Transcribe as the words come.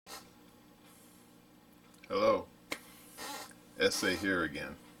Hello, Essay here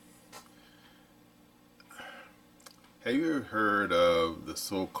again. Have you ever heard of the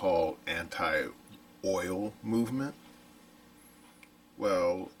so-called anti-oil movement?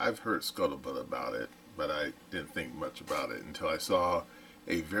 Well, I've heard scuttlebutt about it, but I didn't think much about it until I saw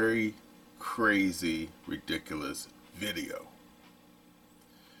a very crazy, ridiculous video.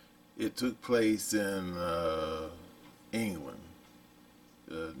 It took place in England,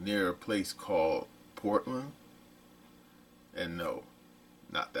 near a place called Portland, and no,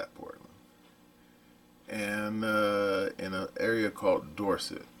 not that Portland. And in an area called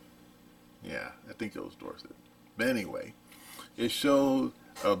Dorset. Yeah, I think it was Dorset. But anyway, it showed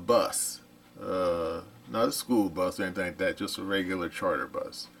a bus, not a school bus or anything like that, just a regular charter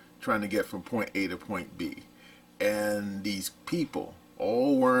bus, trying to get from point A to point B. And these people,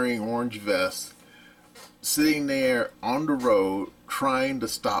 all wearing orange vests, sitting there on the road trying to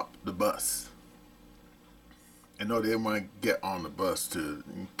stop the bus. And no, they didn't want to get on the bus to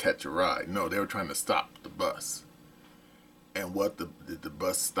catch a ride. No, they were trying to stop the bus. And did the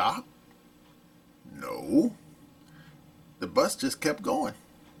bus stop? No. The bus just kept going.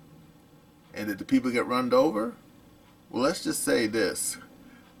 And did the people get run over? Well, let's just say this.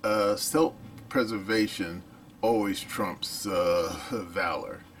 Self-preservation always trumps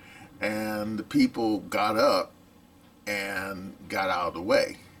valor. And the people got up and got out of the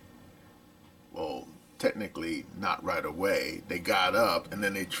way. Well, technically not right away. They got up and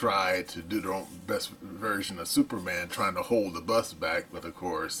then they tried to do their own best version of Superman, trying to hold the bus back. But of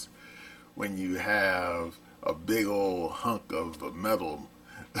course, when you have a big old hunk of metal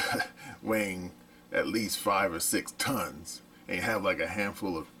weighing at least 5 or 6 tons, and you have like a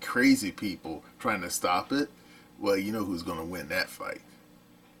handful of crazy people trying to stop it, well, you know who's going to win that fight.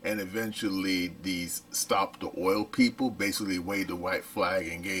 And eventually these stop the oil people basically waved the white flag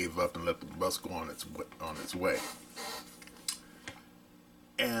and gave up and let the bus go on its way.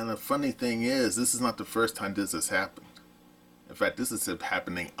 And the funny thing is, this is not the first time this has happened. In fact, this is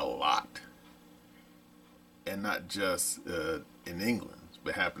happening a lot. And not just in England,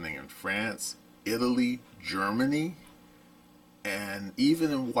 but happening in France, Italy, Germany, and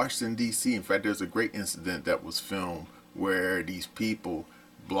even in Washington, D.C. In fact, there's a great incident that was filmed where these people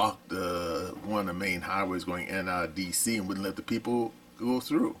blocked one of the main highways going in and out of D.C. and wouldn't let the people go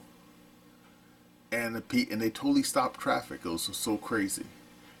through. And they totally stopped traffic. It was so crazy.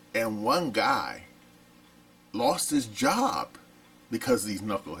 And one guy lost his job because of these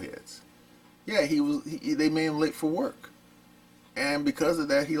knuckleheads. Yeah, they made him late for work. And because of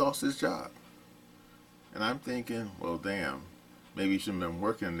that, he lost his job. And I'm thinking, well, damn, maybe he shouldn't have been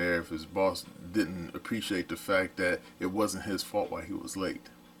working there if his boss didn't appreciate the fact that it wasn't his fault why he was late.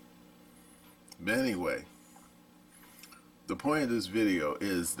 But anyway, the point of this video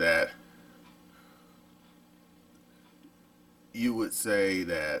is that you would say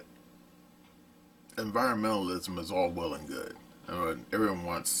that environmentalism is all well and good. I mean, everyone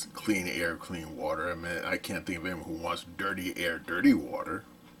wants clean air, clean water. I mean, I can't think of anyone who wants dirty air, dirty water.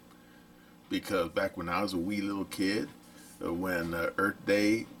 Because back when I was a wee little kid, when Earth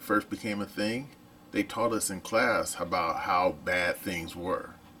Day first became a thing, they taught us in class about how bad things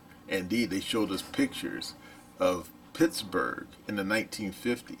were. Indeed, they showed us pictures of Pittsburgh in the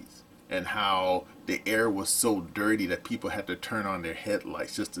 1950s and how the air was so dirty that people had to turn on their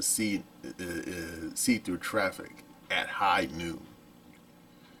headlights just to see through traffic at high noon.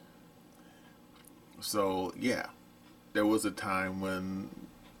 So yeah, there was a time when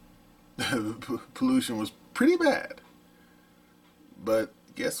pollution was pretty bad. But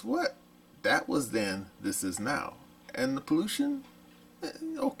guess what? That was then, this is now. And the pollution,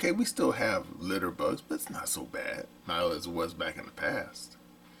 okay, we still have litter bugs, but it's not so bad, not as it was back in the past.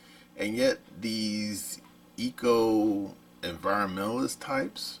 And yet these eco-environmentalist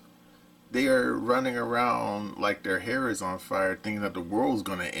types, they are running around like their hair is on fire, thinking that the world's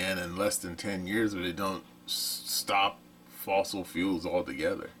going to end in less than 10 years if they don't stop fossil fuels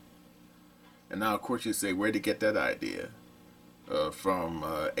altogether. And now, of course, you say, where'd they get that idea? From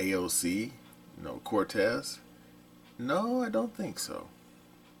AOC, Cortez? No, I don't think so.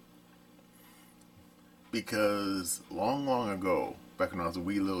 Because long, long ago, back when I was a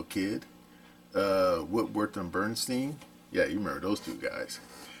wee little kid, Whitworth and Bernstein, yeah, you remember those two guys.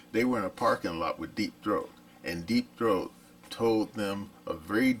 They were in a parking lot with Deep Throat, and Deep Throat told them a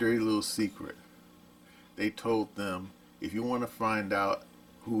very dirty little secret. They told them, if you want to find out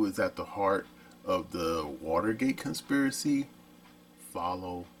who is at the heart of the Watergate conspiracy,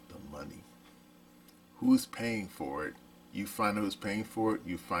 follow the money. Who's paying for it? You find out who's paying for it,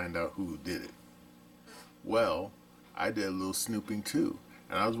 you find out who did it. Well, I did a little snooping too,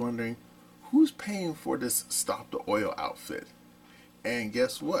 and I was wondering, who's paying for this Stop the Oil outfit? And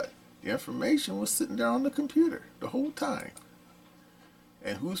guess what? The information was sitting there on the computer the whole time.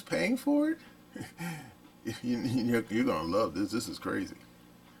 And who's paying for it? You're going to love this. This is crazy.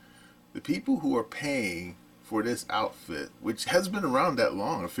 The people who are paying for this outfit, which has been around that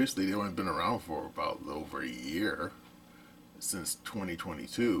long, officially they've only been around for about over a year, since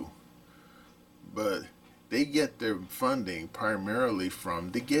 2022, but they get their funding primarily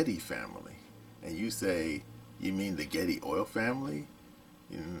from the Getty family. And you say, you mean the Getty oil family?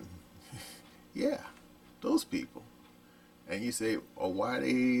 Yeah, those people. And you say, oh, why are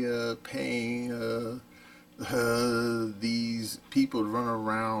they paying these people to run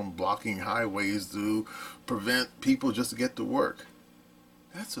around blocking highways to prevent people just to get to work?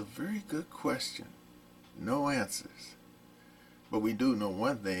 That's a very good question. No answers. But we do know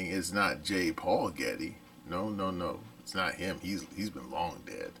one thing, it's not J. Paul Getty. No. It's not him. He's been long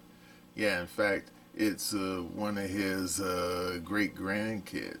dead. Yeah, in fact, it's one of his great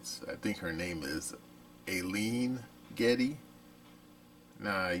grandkids. I think her name is Aileen Getty.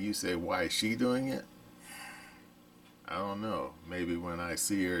 Now you say, why is she doing it? I don't know. Maybe when I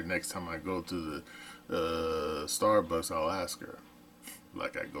see her next time I go to the Starbucks, I'll ask her.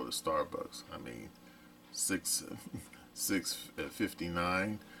 Like I go to Starbucks. I mean,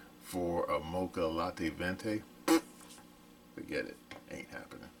 $6.59 for a mocha latte venti. Forget it. Ain't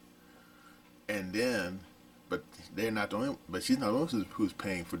happening. And then, but they're not the only. But she's not the only who's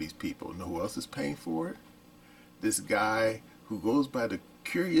paying for these people. You know who else is paying for it? This guy who goes by the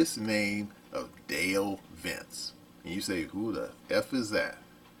curious name of Dale Vince. And you say, who the F is that?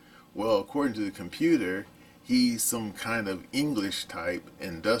 Well, according to the computer, he's some kind of English type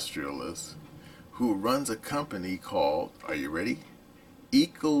industrialist who runs a company called, are you ready?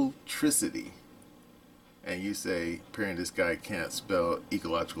 Ecotricity. And you say, apparently this guy can't spell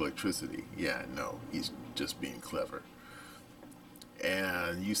ecological electricity. Yeah, no, he's just being clever.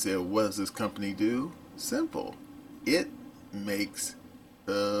 And you say, well, what does this company do? Simple. It makes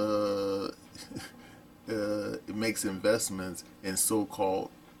it makes investments in so-called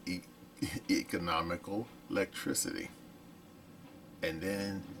economical electricity. And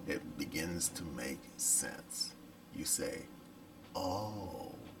then it begins to make sense. You say,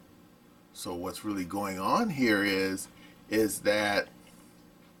 oh, so what's really going on here is that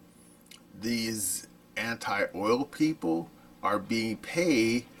these anti-oil people are being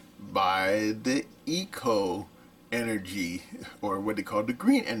paid by the eco energy, or what they call the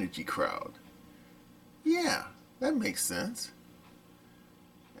green energy crowd. Yeah, that makes sense.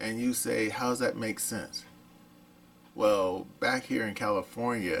 And you say, how does that make sense? Well, back here in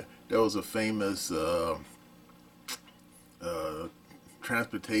California, there was a famous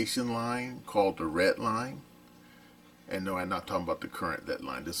transportation line called the Red Line. And no, I'm not talking about the current Red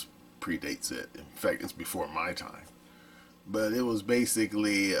Line. This predates it. In fact, it's before my time. But it was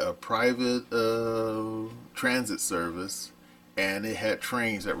basically a private transit service, and it had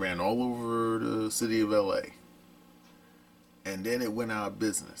trains that ran all over the city of LA. And then it went out of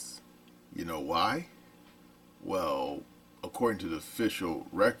business. You know why? Well, according to the official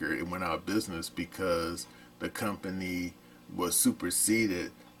record, it went out of business because the company was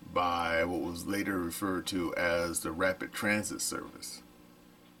superseded by what was later referred to as the Rapid Transit Service.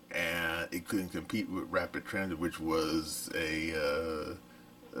 And it couldn't compete with Rapid Transit, which was a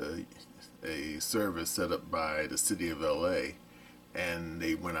service set up by the city of LA, and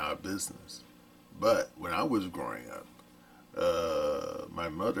they went out of business. But when I was growing up, my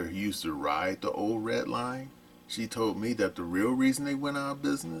mother, who used to ride the old Red Line, she told me that the real reason they went out of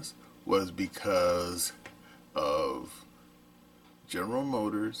business was because of General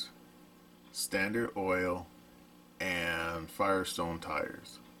Motors, Standard Oil, and Firestone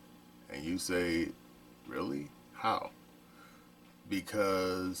tires. And you say, really? How?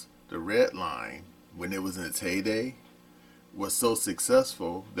 Because the Red Line, when it was in its heyday, was so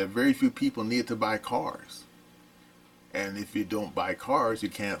successful that very few people needed to buy cars. And if you don't buy cars, you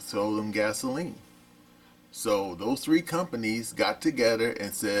can't sell them gasoline. So those three companies got together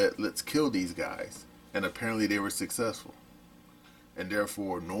and said, let's kill these guys. And apparently they were successful. And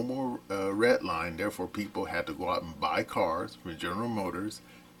therefore, no more Red Line. Therefore, people had to go out and buy cars from General Motors,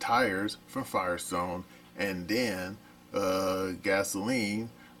 tires from Firestone, and then gasoline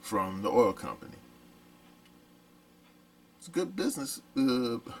from the oil company. It's a good business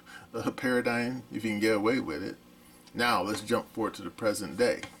paradigm if you can get away with it. Now, let's jump forward to the present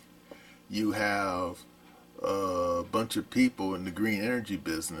day. You have a bunch of people in the green energy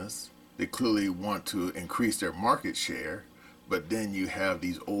business. They clearly want to increase their market share, but then you have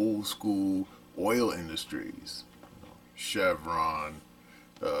these old school oil industries, Chevron,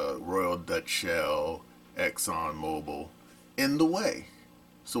 Royal Dutch Shell, ExxonMobil in the way.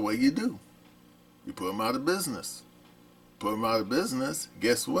 So what do? You put them out of business. Put them out of business,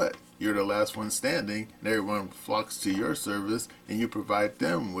 guess what? You're the last one standing, and everyone flocks to your service, and you provide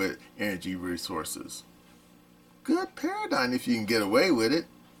them with energy resources. Good paradigm if you can get away with it.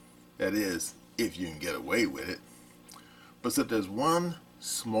 That is, if you can get away with it. But so there's one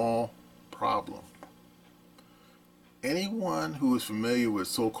small problem. Anyone who is familiar with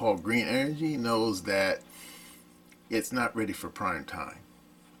so-called green energy knows that it's not ready for prime time.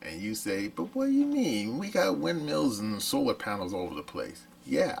 And you say, but what do you mean? We got windmills and solar panels all over the place.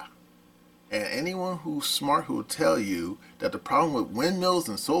 Yeah. And anyone who's smart who will tell you that the problem with windmills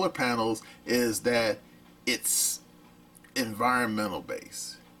and solar panels is that it's environmental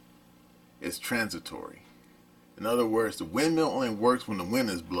based. It's transitory. In other words, the windmill only works when the wind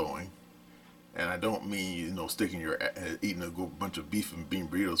is blowing. And I don't mean, sticking your eating a bunch of beef and bean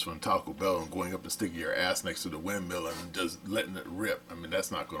burritos from Taco Bell and going up and sticking your ass next to the windmill and just letting it rip. I mean,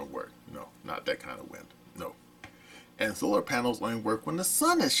 that's not going to work. No, not that kind of wind. No. And solar panels only work when the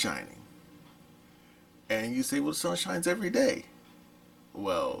sun is shining. And you say, well, the sun shines every day.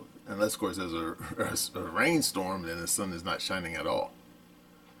 Well, unless, of course, there's a rainstorm, then the sun is not shining at all.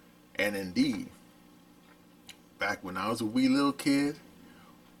 And indeed, back when I was a wee little kid,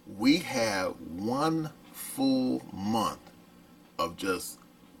 we had 1 full month of just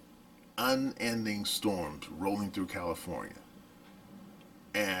unending storms rolling through California.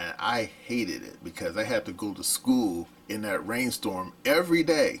 And I hated it because I had to go to school in that rainstorm every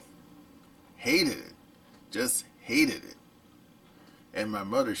day. Hated it. Just hated it. And my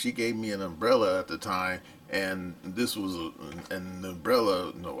mother, she gave me an umbrella at the time, and this was an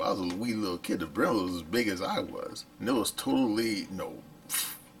umbrella, I was a wee little kid. The umbrella was as big as I was. And it was totally,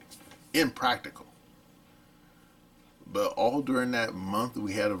 impractical. But all during that month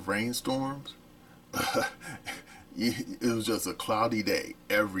we had of rainstorms, it was just a cloudy day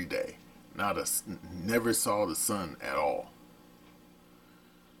every day. Never saw the sun at all.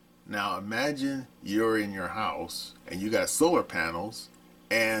 Now imagine you're in your house and you got solar panels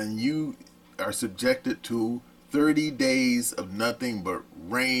and you are subjected to 30 days of nothing but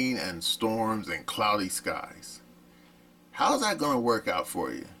rain and storms and cloudy skies. How's that going to work out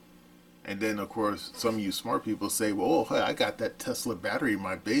for you? And then, of course, some of you smart people say, well, hey, I got that Tesla battery in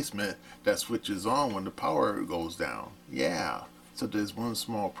my basement that switches on when the power goes down. Yeah, so there's one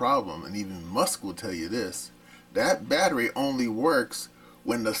small problem, and even Musk will tell you this. That battery only works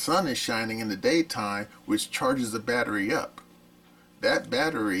when the sun is shining in the daytime, which charges the battery up. That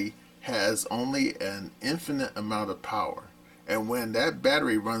battery has only an infinite amount of power. And when that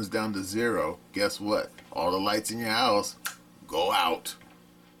battery runs down to zero, guess what? All the lights in your house go out.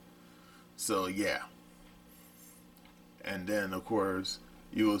 So yeah. And then of course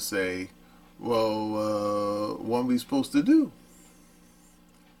you will say, well, what are we supposed to do?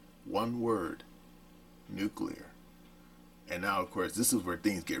 One word: nuclear. And now of course this is where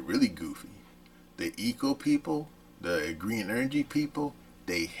things get really goofy. The eco people, the green energy people,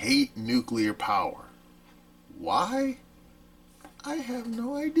 they hate nuclear power. Why? I have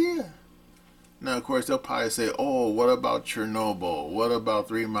no idea. Now, of course, they'll probably say, oh, what about Chernobyl? What about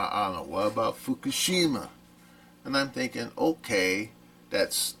 3 Mile Island? What about Fukushima? And I'm thinking, okay,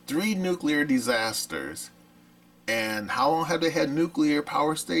 that's 3 nuclear disasters. And how long have they had nuclear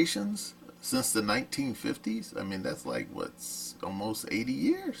power stations? Since the 1950s? I mean, that's like, what's almost 80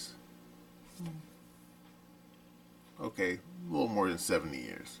 years? Okay, a little more than 70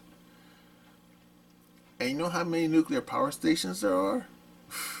 years. And you know how many nuclear power stations there are?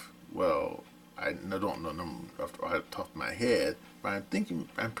 Well, I don't know them off the top of my head, but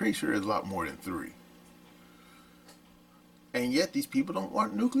I'm pretty sure there's a lot more than 3. And yet these people don't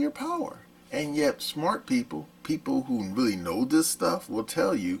want nuclear power. And yet smart people who really know this stuff, will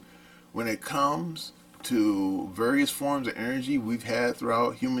tell you when it comes to various forms of energy we've had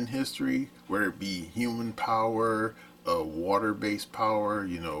throughout human history, whether it be human power, water-based power,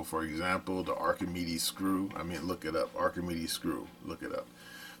 for example, the Archimedes screw. I mean, look it up. Archimedes screw. Look it up.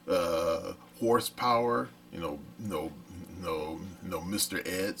 Horsepower, Mr.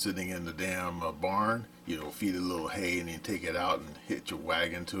 Ed sitting in the damn barn, feed it a little hay and then take it out and hit your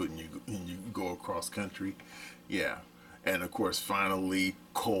wagon to it and you go across country. Yeah. And of course, finally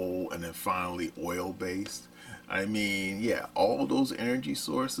coal, and then finally oil based. I mean, yeah, all those energy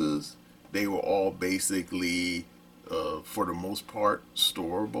sources, they were all basically, for the most part,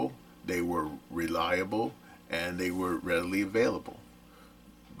 storable. They were reliable and they were readily available.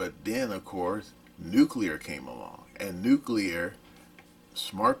 But then, of course, nuclear came along. And nuclear,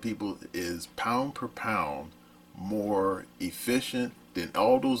 smart people, is pound per pound more efficient than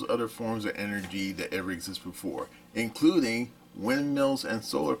all those other forms of energy that ever existed before, including windmills and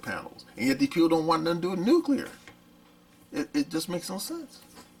solar panels. And yet these people don't want nothing to do with nuclear. It just makes no sense.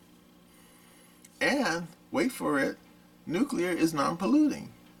 And, wait for it, nuclear is non-polluting.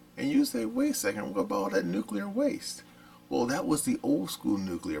 And you say, wait a second, what about all that nuclear waste? Well, that was the old school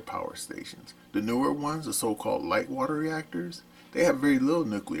nuclear power stations. The newer ones, the so-called light water reactors, they have very little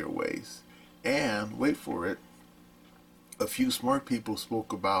nuclear waste. And, wait for it, a few smart people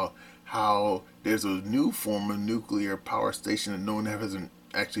spoke about how there's a new form of nuclear power station that no one hasn't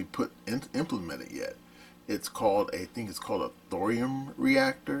actually implemented yet. It's called, I think it's called a thorium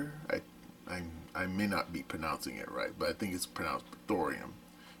reactor. I may not be pronouncing it right, but I think it's pronounced thorium.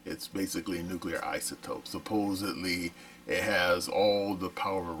 It's basically a nuclear isotope. Supposedly, it has all the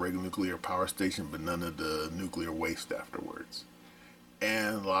power of a regular nuclear power station, but none of the nuclear waste afterwards.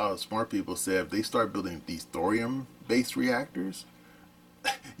 And a lot of smart people said if they start building these thorium-based reactors,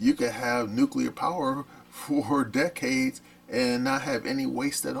 you could have nuclear power for decades and not have any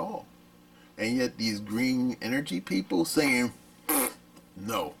waste at all. And yet these green energy people saying,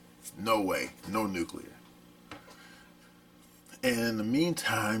 no, no way, no nuclear. And in the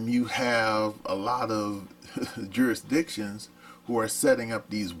meantime, you have a lot of jurisdictions who are setting up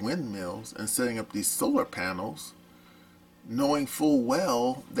these windmills and setting up these solar panels, knowing full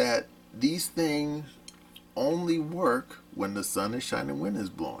well that these things only work when the sun is shining, wind is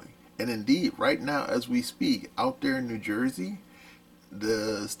blowing. And indeed, right now as we speak, out there in New Jersey,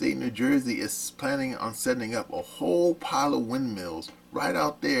 the state of New Jersey is planning on setting up a whole pile of windmills right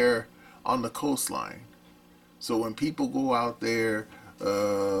out there on the coastline. So when people go out there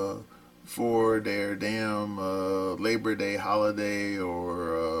for their damn Labor Day holiday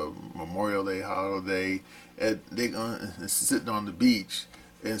or Memorial Day holiday, and they're gonna sitting on the beach,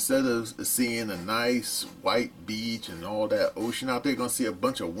 instead of seeing a nice white beach and all that ocean out there, you're gonna see a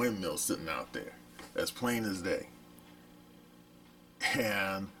bunch of windmills sitting out there, as plain as day.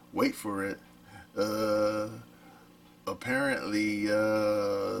 And wait for it, apparently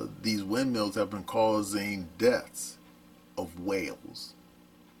these windmills have been causing deaths of whales.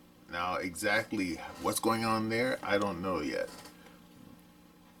 Now exactly what's going on there, I don't know yet.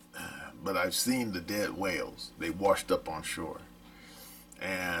 But I've seen the dead whales. They washed up on shore.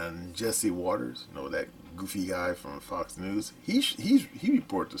 And Jesse Waters, you know, that goofy guy from Fox News, he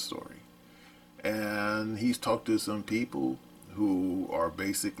reported the story. And he's talked to some people who are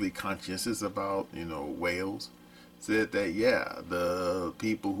basically conscientious about, you know, whales. Said that, yeah, the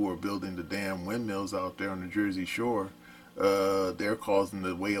people who are building the damn windmills out there on the Jersey Shore, they're causing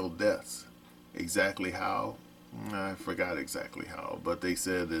the whale deaths. Exactly how? I forgot exactly how, but they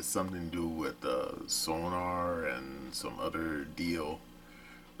said it's something to do with sonar and some other deal.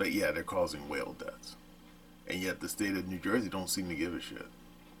 But yeah, they're causing whale deaths. And yet the state of New Jersey don't seem to give a shit.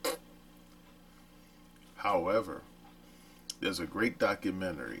 However, there's a great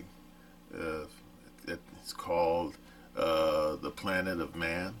documentary. It's called The Planet of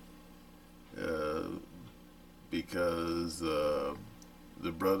Man. Because the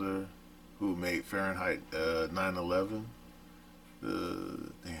brother who made Fahrenheit 9/11,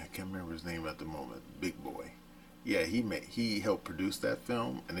 I can't remember his name at the moment, Big Boy. Yeah, he helped produce that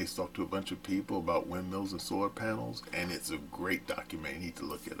film, and they talked to a bunch of people about windmills and solar panels, and it's a great documentary. You need to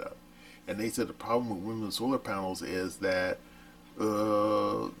look it up. And they said the problem with windmills and solar panels is that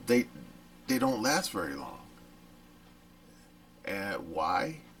they don't last very long. And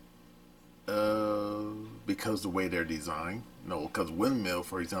why? Because the way they're designed. No, because windmill,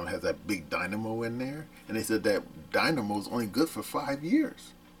 for example, has that big dynamo in there, and they said that dynamo is only good for 5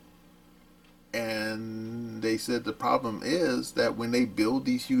 years. And they said the problem is that when they build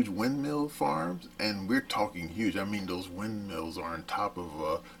these huge windmill farms, and we're talking huge, I mean those windmills are on top of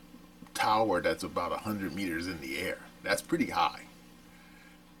a tower that's about 100 meters in the air. That's pretty high.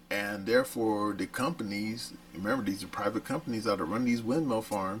 And therefore the companies, remember these are private companies that run these windmill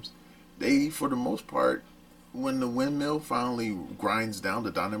farms, they, for the most part, when the windmill finally grinds down,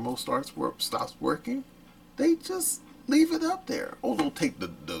 the dynamo stops working, they just leave it up there. Oh, they'll take the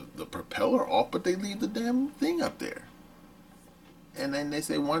propeller off, but they leave the damn thing up there. And then they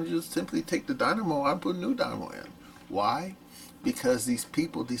say, why don't you just simply take the dynamo out and put a new dynamo in? Why? Because these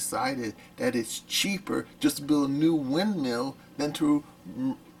people decided that it's cheaper just to build a new windmill than to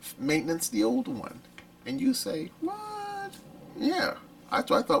maintenance the old one. And you say, what? Yeah, I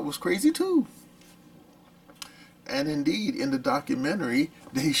thought was crazy too. And indeed, in the documentary,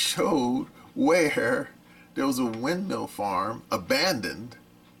 they showed where there was a windmill farm abandoned,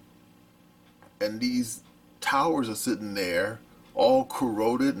 and these towers are sitting there, all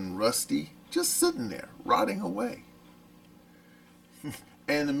corroded and rusty, just sitting there, rotting away. And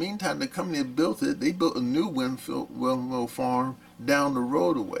in the meantime, the company that built it, they built a new windmill farm down the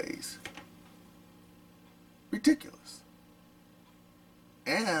road a ways. Ridiculous.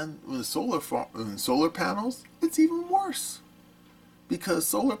 And with solar panels, it's even worse because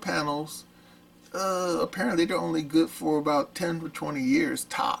solar panels apparently they're only good for about 10 to 20 years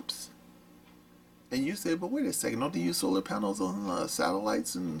tops. And you say, but wait a second, don't they use solar panels on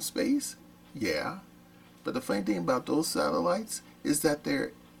satellites in space? Yeah, but the funny thing about those satellites is that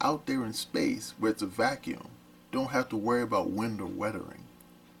they're out there in space where it's a vacuum. Don't have to worry about wind or weathering.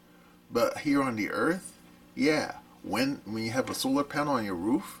 But here on the Earth, yeah, when you have a solar panel on your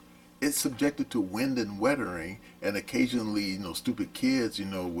roof, it's subjected to wind and weathering, and occasionally, stupid kids,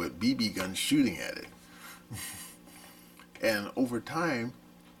 with BB guns shooting at it. And over time,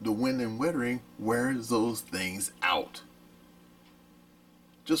 the wind and weathering wears those things out.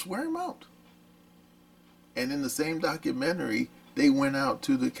 Just wear them out. And in the same documentary, they went out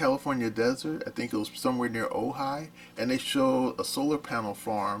to the California desert. I think it was somewhere near Ojai, and they showed a solar panel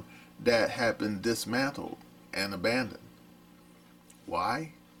farm that had been dismantled and abandoned.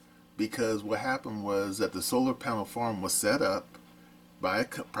 Why? Because what happened was that the solar panel farm was set up by a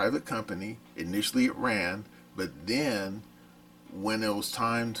private company. Initially it ran, but then when it was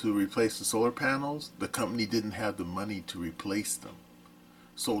time to replace the solar panels, the company didn't have the money to replace them.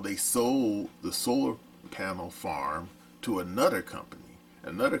 So they sold the solar panel farm to another company.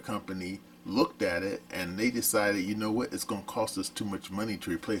 Another company looked at it and they decided, you know what, it's going to cost us too much money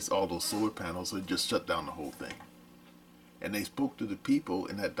to replace all those solar panels, so they just shut down the whole thing. And they spoke to the people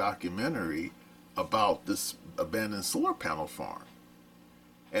in that documentary about this abandoned solar panel farm.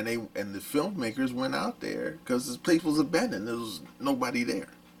 And the filmmakers went out there because this place was abandoned. There was nobody there.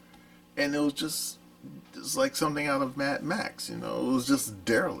 And it was just like something out of Mad Max, It was just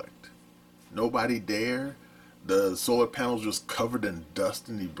derelict. Nobody there. The solar panels just covered in dust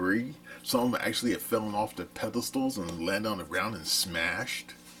and debris. Some of them actually had fallen off their pedestals and landed on the ground and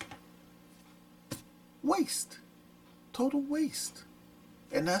smashed. Waste. Total waste.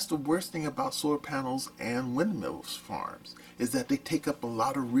 And that's the worst thing about solar panels and windmills farms, is that they take up a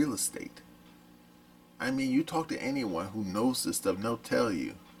lot of real estate. I mean, you talk to anyone who knows this stuff and they'll tell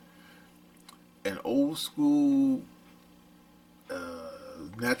you an old school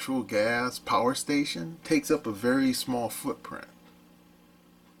natural gas power station takes up a very small footprint.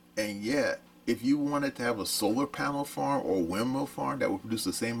 And yet, if you wanted to have a solar panel farm or a windmill farm that would produce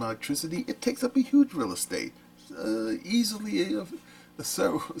the same electricity, it takes up a huge real estate. Easily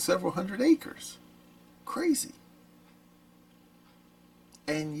several hundred acres. Crazy.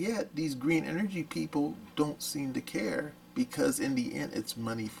 And yet, these green energy people don't seem to care because in the end, it's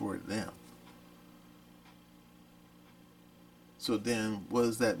money for them. So then, what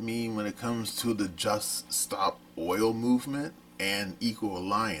does that mean when it comes to the Just Stop Oil movement and Eco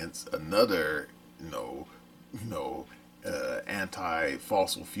Alliance, another,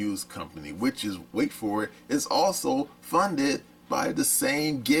 anti-fossil fuels company, which is, wait for it, is also funded by the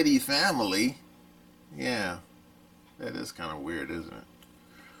same Getty family? Yeah, that is kind of weird, isn't it?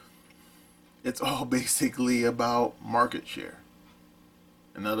 It's all basically about market share.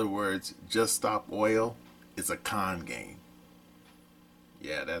 In other words, Just Stop Oil is a con game.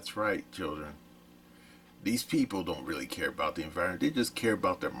 Yeah, that's right, children. These people don't really care about the environment. They just care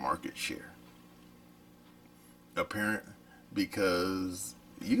about their market share. Apparent, because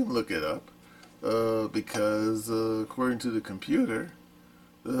you can look it up. Because according to the computer,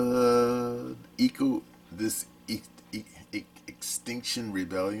 Extinction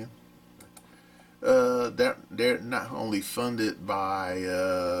Rebellion, they're not only funded by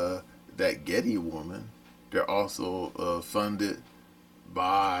that Getty woman, they're also funded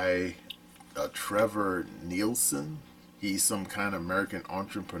by Trevor Nielsen. He's some kind of American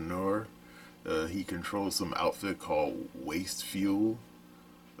entrepreneur. He controls some outfit called Waste Fuel,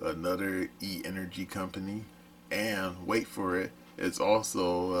 another e-energy company. And wait for it, it's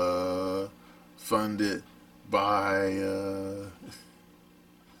also funded by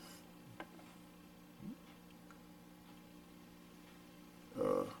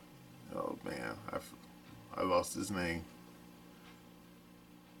oh man, I lost his name,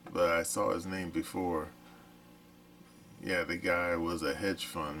 but I saw his name before. Yeah, the guy was a hedge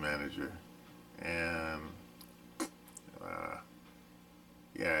fund manager, and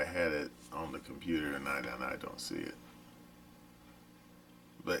yeah, I had it on the computer and I don't see it.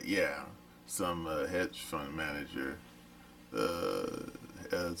 But yeah, some hedge fund manager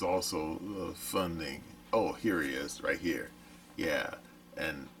is also funding. Oh, here he is, right here. Yeah,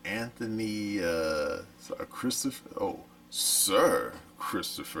 and Anthony Christopher. Oh, Sir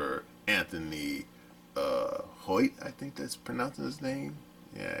Christopher Anthony Hoyt, I think that's pronouncing his name.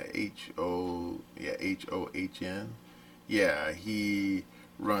 Yeah, Hohn. Yeah, he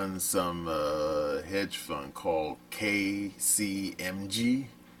runs some hedge fund called KCMG.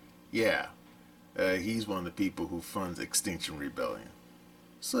 Yeah, he's one of the people who funds Extinction Rebellion.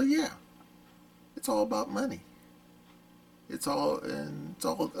 So yeah, it's all about money. It's all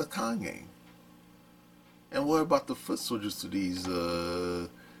a con game. And what about the foot soldiers to these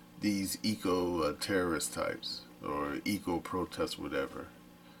eco terrorist types or eco protests, whatever?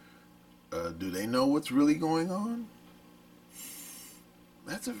 Do they know what's really going on?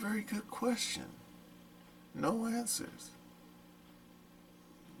 That's a very good question. No answers.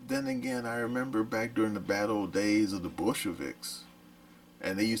 Then again, I remember back during the bad old days of the Bolsheviks,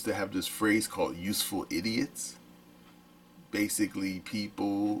 and they used to have this phrase called useful idiots. Basically,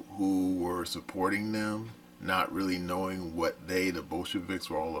 people who were supporting them, not really knowing what the Bolsheviks,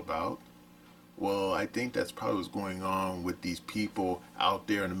 were all about. Well, I think that's probably what's going on with these people out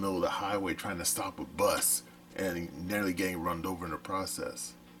there in the middle of the highway trying to stop a bus and nearly getting run over in the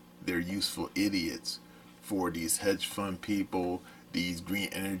process. They're useful idiots for these hedge fund people, these green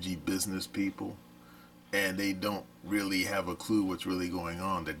energy business people, and they don't really have a clue what's really going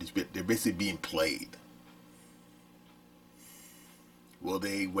on. They're basically being played. Will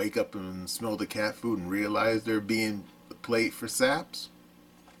they wake up and smell the cat food and realize they're being played for saps?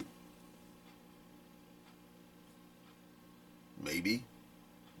 Maybe,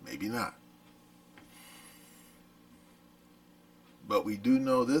 maybe not. But we do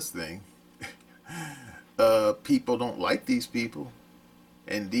know this thing. People don't like these people.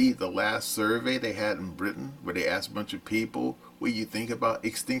 Indeed, the last survey they had in Britain, where they asked a bunch of people, what you think about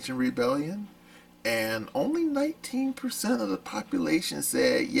Extinction Rebellion? And only 19% of the population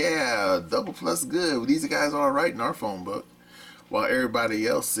said, yeah, double plus good. These guys are all right in our phone book. While everybody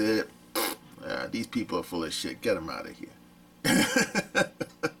else said, these people are full of shit. Get them out of here.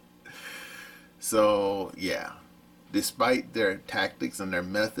 So, yeah. Despite their tactics and their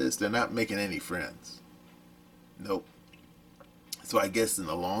methods, they're not making any friends. Nope. So I guess in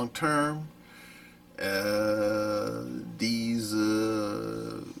the long term, these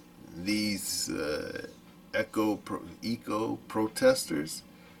eco protesters,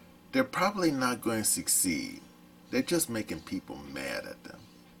 they're probably not going to succeed. They're just making people mad at them.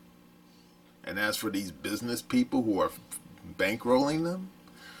 And as for these business people who are bankrolling them,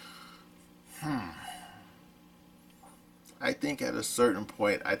 I think at a certain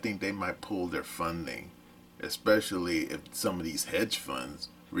point, I think they might pull their funding, especially if some of these hedge funds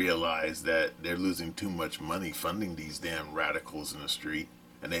realize that they're losing too much money funding these damn radicals in the street,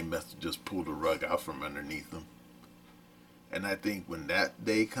 and they must just pull the rug out from underneath them. And I think when that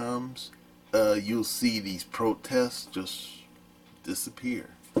day comes, you'll see these protests just disappear.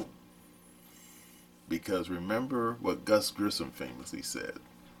 Because remember what Gus Grissom famously said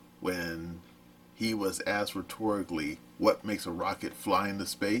when he was asked rhetorically, what makes a rocket fly into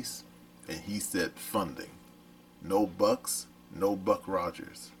space? And he said, funding. No bucks, no Buck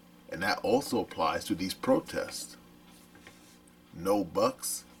Rogers. And that also applies to these protests. No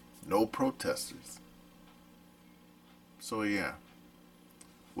bucks, no protesters. So yeah,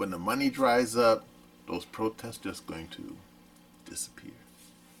 when the money dries up, those protests just going to disappear.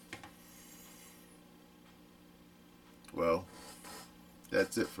 Well,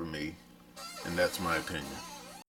 that's it for me, and that's my opinion.